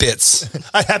into bits.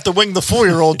 I'd have to wing the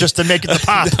 4-year-old just to make it the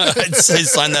pop. I'd say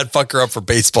sign that fucker up for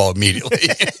baseball immediately.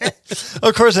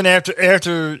 Of course, and after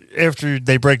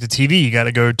they break the TV, you got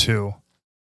to go to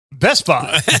Best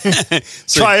Buy.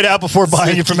 Try it out before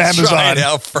buying it from Amazon. Try it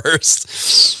out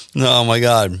first. Oh my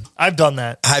God. I've done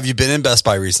that. Have you been in Best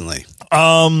Buy recently?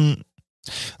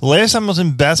 Last time I was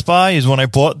in Best Buy is when I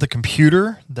bought the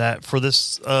computer that for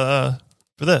this.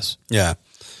 Yeah.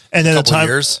 And then Couple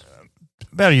years?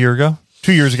 About a year ago,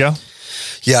 2 years ago.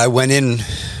 Yeah, I went in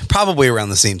probably around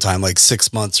the same time, like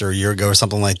 6 months or a year ago or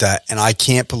something like that. And I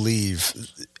can't believe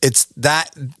it's that.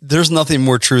 There's nothing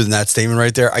more true than that statement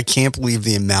right there. I can't believe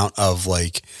the amount of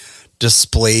like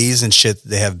displays and shit that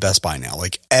they have Best Buy now.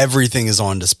 Like everything is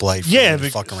on display for you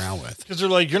to fuck around with. Because they're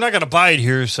like, you're not going to buy it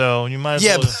here, so you might as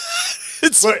well.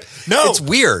 It's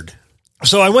weird.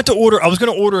 So I went to order. I was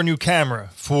going to order a new camera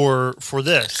for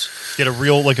this. Get a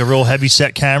real heavy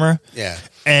set camera. Yeah.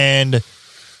 And it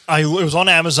was on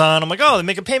Amazon. I'm like, oh, they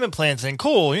make a payment plan thing.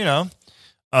 Cool, you know.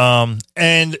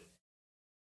 And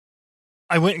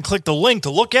I went and clicked the link to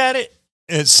look at it,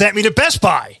 and it sent me to Best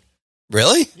Buy.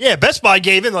 Really? Yeah, Best Buy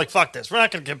gave in like, fuck this. We're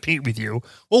not going to compete with you.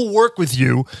 We'll work with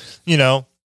you, you know.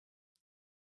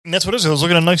 And that's what it is. I was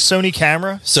looking at a nice Sony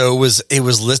camera. So it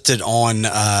was listed on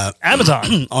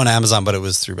Amazon. On Amazon, but it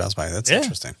was through Best Buy. That's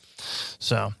interesting.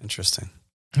 So interesting.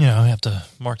 You know, I have to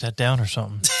mark that down or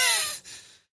something.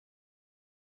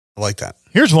 I like that.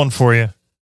 Here's one for you.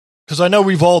 Because I know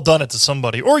we've all done it to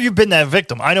somebody. Or you've been that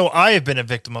victim. I know I have been a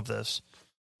victim of this.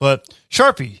 But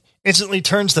Sharpie instantly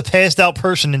turns the passed out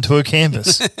person into a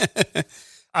canvas.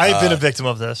 I've been a victim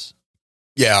of this.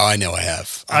 Yeah, I know I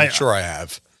have. I'm sure I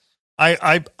have.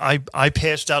 I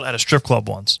passed out at a strip club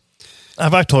once.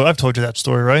 I've told you that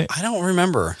story, right? I don't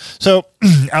remember. So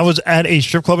I was at a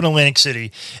strip club in Atlantic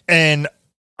City, and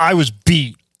I was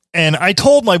beat. And I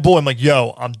told my boy, I'm like,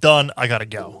 "Yo, I'm done. I gotta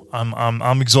go.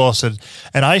 I'm exhausted."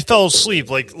 And I fell asleep,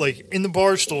 like in the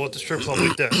bar stool at the strip club,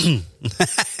 like this.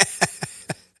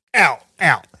 Out.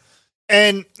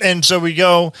 And so we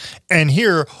go, and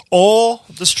here all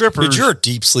the strippers. Dude, you're a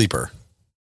deep sleeper.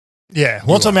 Yeah,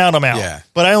 once I'm out, I'm out. Yeah.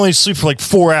 But I only sleep for like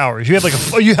 4 hours. You have like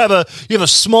you have a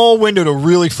small window to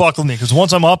really fuck with me, because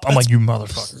once I'm up, I'm like, you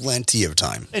motherfucker. Plenty of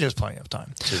time. It is plenty of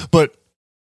time. But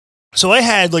so I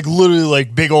had like literally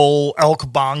like big old elk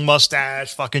bong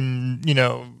mustache, fucking, you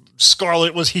know,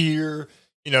 Scarlet was here,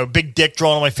 you know, big dick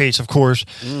drawn on my face, of course.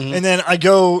 Mm-hmm. And then I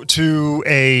go to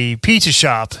a pizza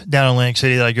shop down in Atlantic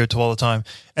City that I go to all the time.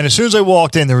 And as soon as I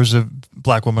walked in, there was a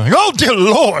black woman like, "Oh, dear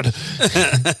Lord."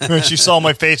 And she saw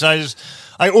my face, and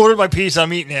I ordered my pizza.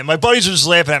 I'm eating it. My buddies are just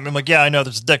laughing at me. I'm like, "Yeah, I know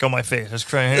there's a dick on my face. That's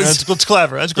crazy. That's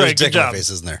clever. That's great. Good job." Face,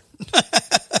 isn't there?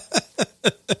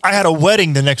 I had a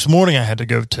wedding the next morning I had to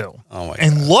go to. Oh my God.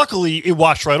 And luckily it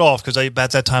washed right off, because at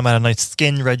that time I had a nice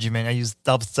skin regimen. I used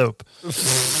Dove soap.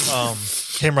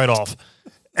 Came right off.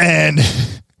 And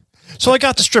so I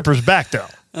got the strippers back though.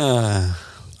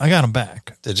 I got them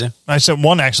back. Did you? I sent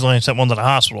one accidentally. I sent one to the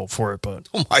hospital for it, but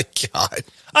oh my God.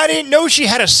 I didn't know she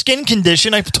had a skin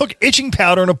condition. I took itching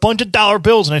powder and a bunch of dollar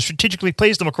bills, and I strategically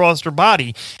placed them across her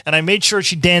body. And I made sure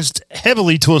she danced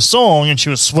heavily to a song, and she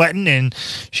was sweating, and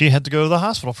she had to go to the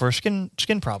hospital for a skin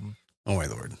problem. Oh my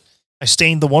Lord. I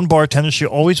stained the one bartender. She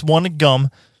always wanted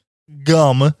gum,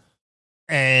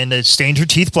 and it stained her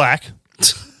teeth black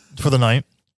for the night.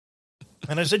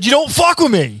 And I said, "You don't fuck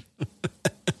with me."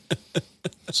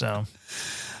 So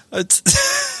I'm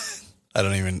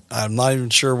not even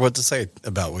sure what to say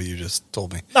about what you just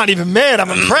told me. Not even mad. I'm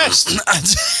impressed.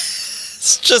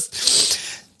 It's just,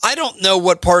 I don't know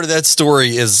what part of that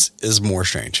story is more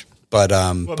strange, but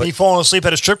me falling asleep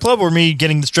at a strip club, or me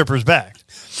getting the strippers back?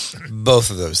 Both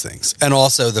of those things. And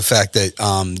also the fact that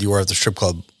you were at the strip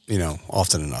club, you know,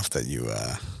 often enough that you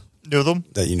knew them,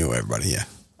 that you knew everybody. Yeah.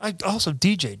 I also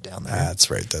DJ'd down there. That's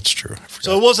right. That's true.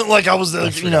 So it wasn't like I was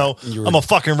I'm a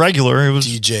fucking regular. It was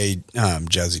DJ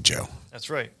Jazzy Joe. That's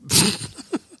right.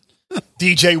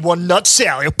 DJ One Nut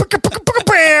Sally.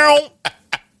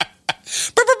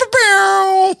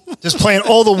 Just playing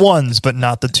all the ones, but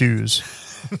not the twos.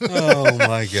 Oh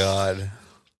my God. You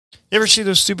ever see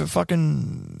those stupid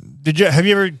fucking... Have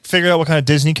you ever figured out what kind of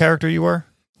Disney character you were?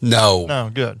 No. No,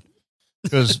 good.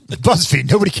 Because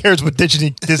BuzzFeed, nobody cares what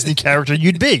Disney character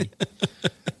you'd be.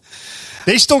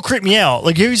 They still creep me out.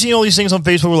 Like, have you seen all these things on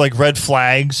Facebook with like red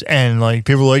flags, and like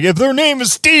people are like, if their name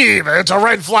is Steve, it's a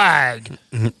red flag.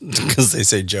 Because they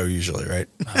say Joe usually, right?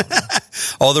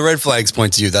 All the red flags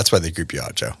point to you. That's why they creep you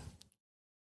out, Joe.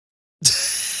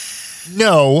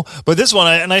 No, but this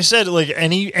one, I said, like,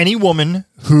 any woman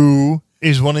who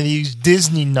is one of these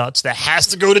Disney nuts that has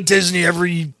to go to Disney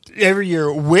every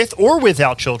year with or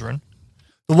without children.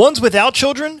 The ones without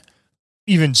children,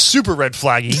 even super red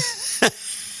flaggy.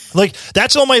 Like,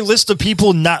 that's on my list of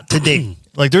people not to date.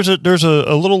 Like, there's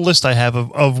a little list I have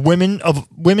of women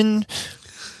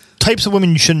types of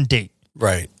women you shouldn't date.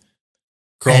 Right.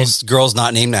 Girls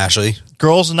not named Ashley.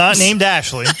 Girls not named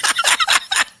Ashley.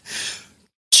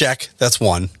 Check. That's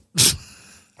one.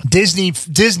 Disney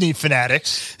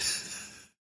fanatics.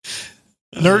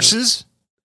 Nurses.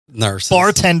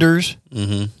 Bartenders.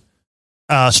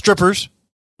 Mm-hmm. Strippers.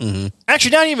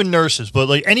 Actually, not even nurses, but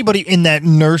like anybody in that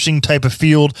nursing type of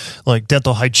field, like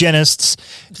dental hygienists,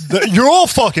 you're all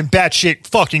fucking batshit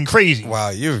fucking crazy. Wow,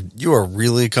 you are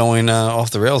really going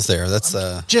off the rails there. That's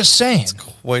Just saying.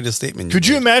 quite a statement. Could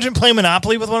you imagine playing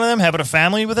Monopoly with one of them, having a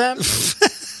family with them?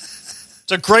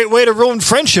 It's a great way to ruin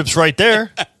friendships right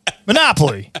there.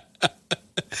 Monopoly.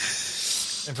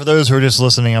 And for those who are just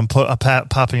listening, I'm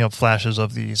popping up flashes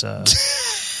of these items.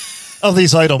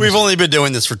 We've only been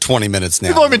doing this for 20 minutes now.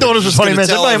 We've only been doing this for 20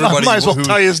 minutes. I might as well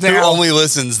tell you who now. only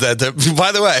listens that.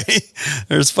 By the way,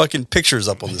 there's fucking pictures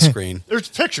up on the screen. There's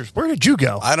pictures. Where did you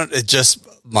go?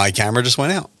 My camera just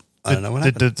went out. I don't know what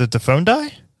happened. Did the phone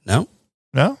die? No.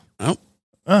 No? No.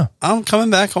 Oh. I'm coming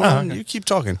back. Hold on. Okay. You keep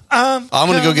talking. I'm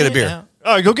going to go get a beer. Out.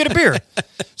 All right, go get a beer.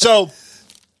 So,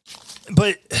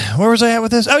 but where was I at with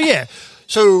this? Oh, yeah.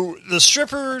 So the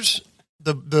strippers,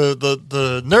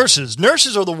 the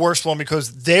nurses are the worst one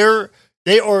because they ooze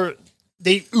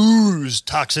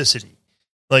toxicity.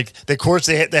 Like, of course,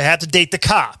 they have to date the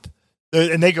cop.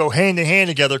 And they go hand in hand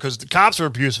together because the cops are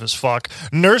abusive as fuck.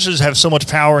 Nurses have so much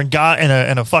power and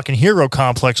a fucking hero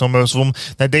complex on most of them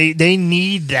that they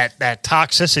need that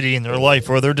toxicity in their life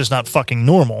or they're just not fucking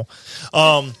normal.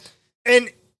 And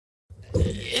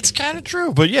it's kind of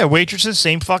true. But yeah, waitresses,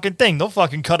 same fucking thing. They'll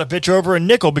fucking cut a bitch over a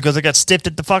nickel because they got stiffed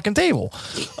at the fucking table.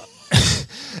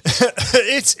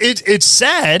 It's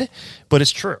sad, but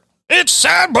it's true. It's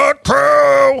sad but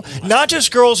true. Not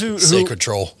just girls who Sacred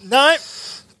troll. Not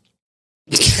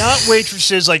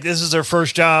waitresses like this is their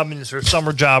first job and it's their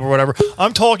summer job or whatever.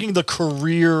 I'm talking the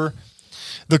career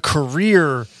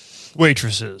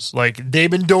waitresses. Like they've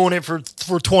been doing it for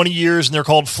 20 years and they're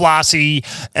called Flossie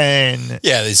and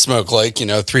yeah, they smoke like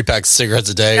 3 packs of cigarettes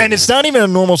a day. And it's not even a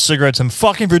normal cigarette. Some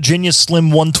fucking Virginia Slim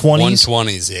 120s.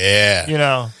 120s,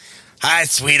 yeah. Hi,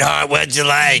 sweetheart. What'd you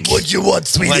like? What you want,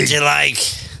 sweetie? What'd you like?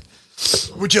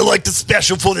 Would you like the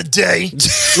special for the day?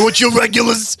 You want your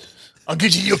regulars? I'll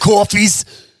get you your coffees.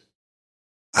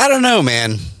 I don't know,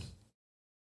 man.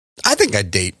 I think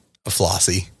I'd date a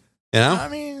Flossie. I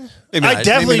mean,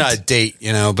 maybe not a date,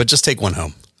 but just take one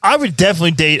home. I would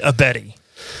definitely date a Betty.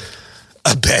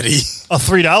 A Betty? A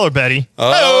 $3 Betty.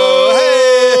 Oh,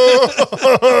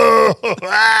 hey!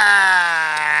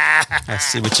 I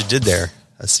see what you did there.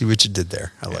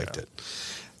 I liked it.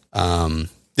 Now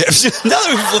that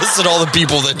we've listed all the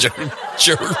people that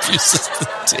Joe refuses to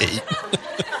date.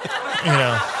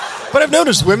 But I've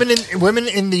noticed women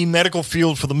in the medical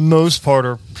field for the most part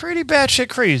are pretty batshit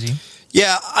crazy.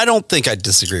 Yeah, I don't think I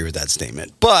disagree with that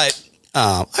statement, but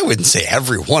I wouldn't say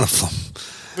every one of them.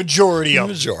 Majority of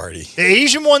them. Majority. The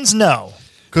Asian ones, no,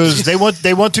 because they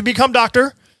want to become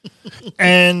doctor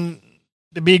and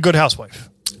to be a good housewife.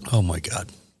 Oh my God.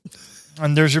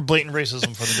 And there's your blatant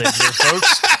racism for the day,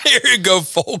 folks. Here you go,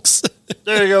 folks.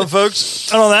 There you go,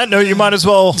 folks. And on that note, you might as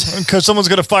well, because someone's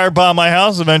going to firebomb my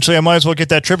house eventually, I might as well get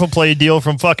that triple play deal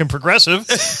from fucking Progressive,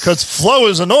 because Flo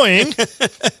is annoying.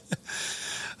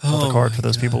 The card for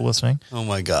those people listening. Oh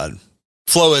my God.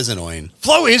 Flo is annoying.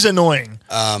 Flo is annoying.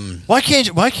 Why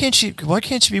can't she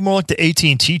be more like the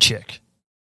AT&T chick?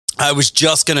 I was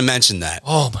just going to mention that.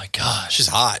 Oh my gosh. She's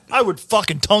hot. I would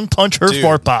fucking tongue punch her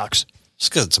fart box. She's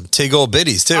got some tig old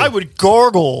bitties too. I would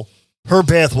gargle her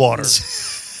bathwater.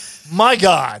 My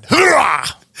God.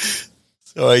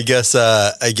 So I guess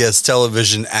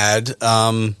television ad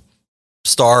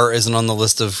star isn't on the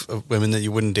list of women that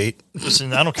you wouldn't date.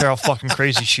 Listen, I don't care how fucking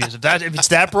crazy she is. If it's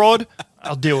that broad,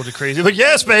 I'll deal with the crazy. But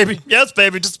yes, baby.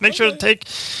 Just make sure to take.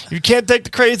 If you can't take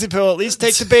the crazy pill, at least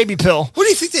take the baby pill. What do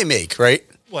you think they make? Right?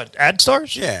 What, ad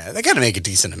stars? Yeah, they got to make a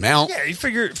decent amount. Yeah, you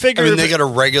figure. I mean, they got a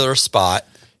regular spot.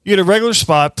 You get a regular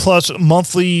spot plus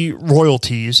monthly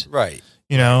royalties. Right.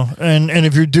 And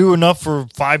if you do enough for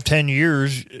 5-10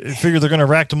 years, I figure they're going to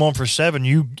rack them on for 7.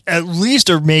 You at least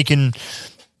are making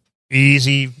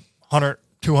easy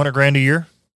 100-200 grand a year.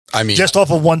 I mean, just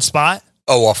off of one spot.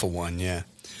 Oh, off of one, yeah.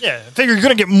 Yeah, I figure you're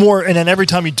going to get more, and then every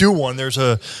time you do one, there's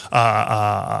a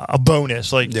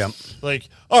bonus. Like,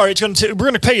 all right, we're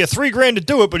going to pay you $3,000 to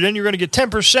do it, but then you're going to get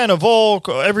 10% of all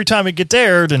every time it gets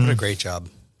aired. And what a great job.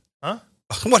 Huh?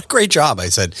 What a great job, I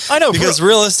said. I know. Because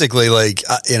realistically,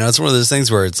 it's one of those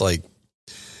things where it's like,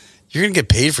 you're going to get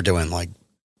paid for doing,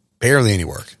 barely any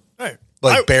work. Right.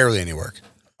 Barely any work.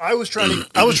 I was trying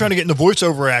to get into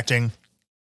voiceover acting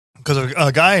because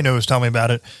a guy I know was telling me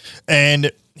about it.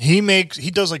 And he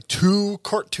does 2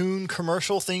 cartoon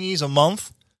commercial thingies a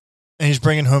month. And he's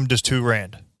bringing home just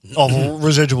 $2,000 all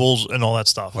residuals and all that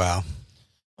stuff. Wow.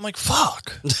 I'm like,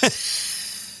 fuck.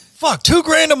 Fuck,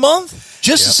 $2,000 a month?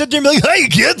 Just to sit there and be like, hey,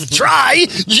 kids, try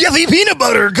Jiffy peanut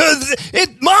butter because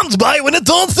mom's buy it when it's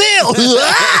on sale.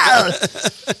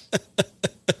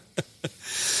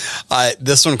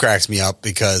 This one cracks me up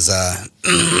because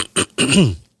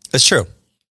it's true.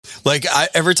 Like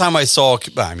every time I saw,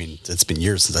 I mean, it's been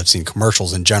years since I've seen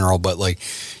commercials in general, but like,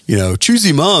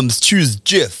 choosy moms choose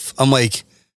Jif. I'm like,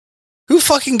 who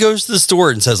fucking goes to the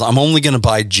store and says, I'm only going to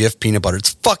buy Jif peanut butter? It's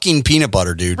fucking peanut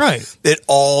butter, dude. Right. It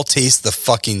all tastes the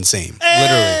fucking same.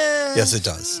 Literally. Yes, it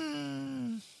does.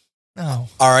 No.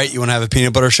 All right. You want to have a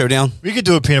peanut butter showdown? We could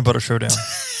do a peanut butter showdown.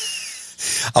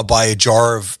 I'll buy a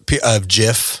jar of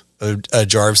Jif, a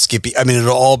jar of Skippy. I mean,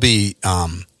 it'll all be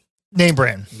Name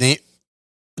brand.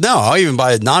 No, I'll even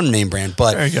buy a non-name brand.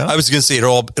 But There you go. I was going to say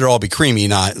it'll all be creamy,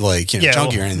 not like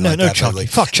chunky or anything like that. Chunky. Like,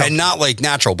 Fuck chunky. and not like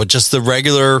natural, but just the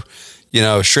regular,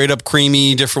 straight up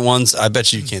creamy, different ones. I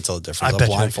bet you can't tell the difference. I I'll bet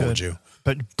you I blindfold could. you.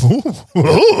 But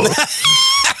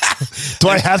do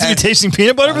I have to be tasting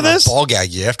peanut butter for this? Ball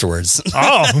gag you afterwards.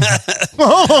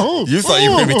 Oh. You thought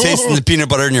you were going to be tasting the peanut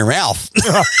butter in your mouth.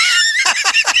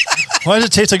 Why does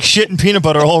it taste like shit and peanut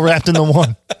butter all wrapped into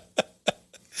one?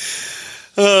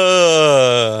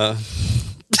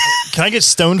 Can I get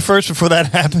stoned first before that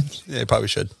happens? Yeah, you probably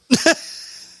should.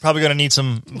 Probably going to need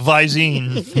some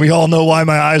Visine. We all know why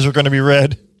my eyes are going to be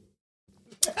red.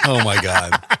 Oh my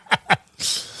God.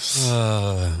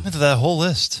 Look at that whole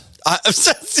list.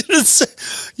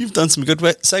 You've done some good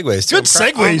segues too. Good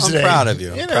segues I'm today. proud of you.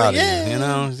 Proud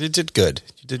yeah. of you. You did good.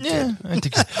 You did Yeah,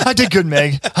 good. I did good,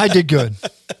 Meg. I did good.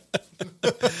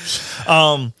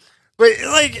 But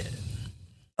like,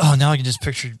 oh, now I can just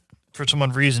picture for some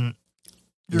reason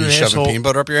you're You an shoving asshole. peanut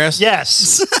butter up your ass?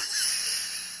 Yes.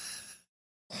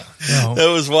 No, That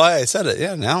was why I said it.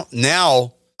 Yeah.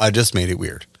 Now I just made it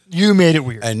weird. you made it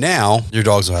weird. And now your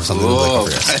dogs will have something to lick up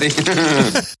your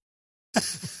ass.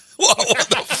 Whoa, what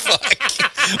the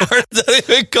fuck? Where did that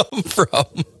even come from?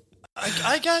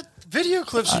 I got video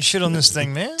clips and shit on this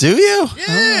thing, man. Do you?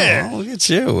 Yeah. Oh, look at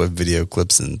you with video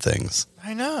clips and things.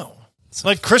 I know. It's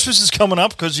like Christmas is coming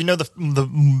up because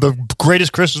the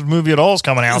greatest Christmas movie at all is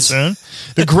coming out soon.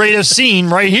 The greatest scene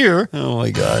right here. Oh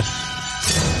my God.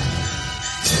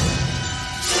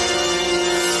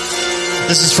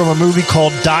 This is from a movie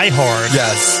called Die Hard.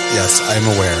 Yes, I'm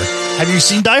aware. Have you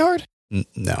seen Die Hard?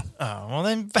 No, Oh, well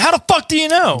then, how the fuck do you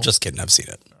know? just kidding. I've seen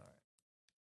it.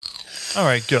 All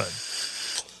right, good.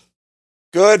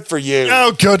 Good for you.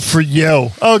 Oh, good for you.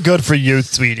 Oh, good for you,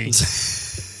 sweetie.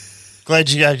 Glad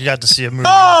you got to see a movie.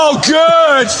 Oh,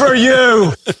 good for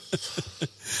you.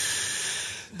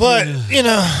 But,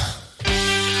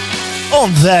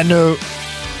 on that note,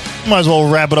 might as well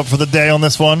wrap it up for the day on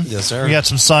this one. Yes, sir. We got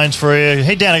some signs for you.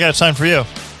 Hey, Dan, I got a sign for you.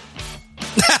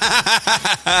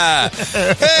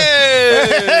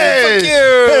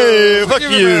 Hey, Fuck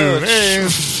you. Hey.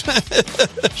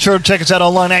 Sure, check us out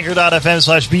online,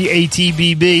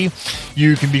 anchor.fm/BATBB.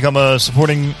 You can become a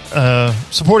supporting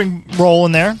role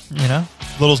in there,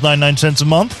 little as 99 cents a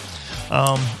month.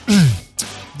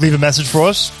 Leave a message for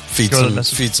us. Feed Go to the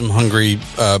message. some hungry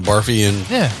Barfy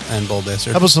Yeah. and Bold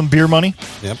Bastard. How about some beer money?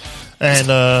 Yep.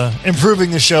 And improving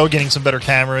the show, getting some better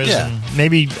cameras, Yeah. and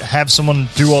maybe have someone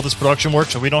do all this production work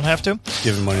so we don't have to.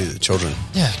 Giving money to the children.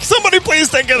 Yeah, somebody please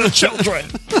think of the children.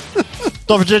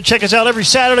 Don't forget to check us out every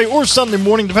Saturday or Sunday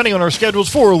morning, depending on our schedules,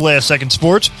 for Last Second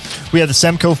Sports. We have the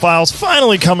Semco files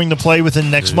finally coming to play within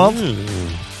next month.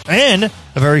 And a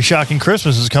very shocking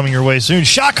Christmas is coming your way soon.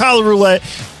 Shock Collar Roulette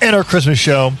and our Christmas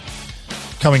show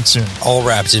coming soon. All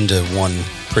wrapped into one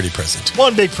pretty present.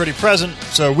 One big pretty present.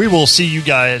 So we will see you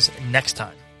guys next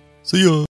time. See ya.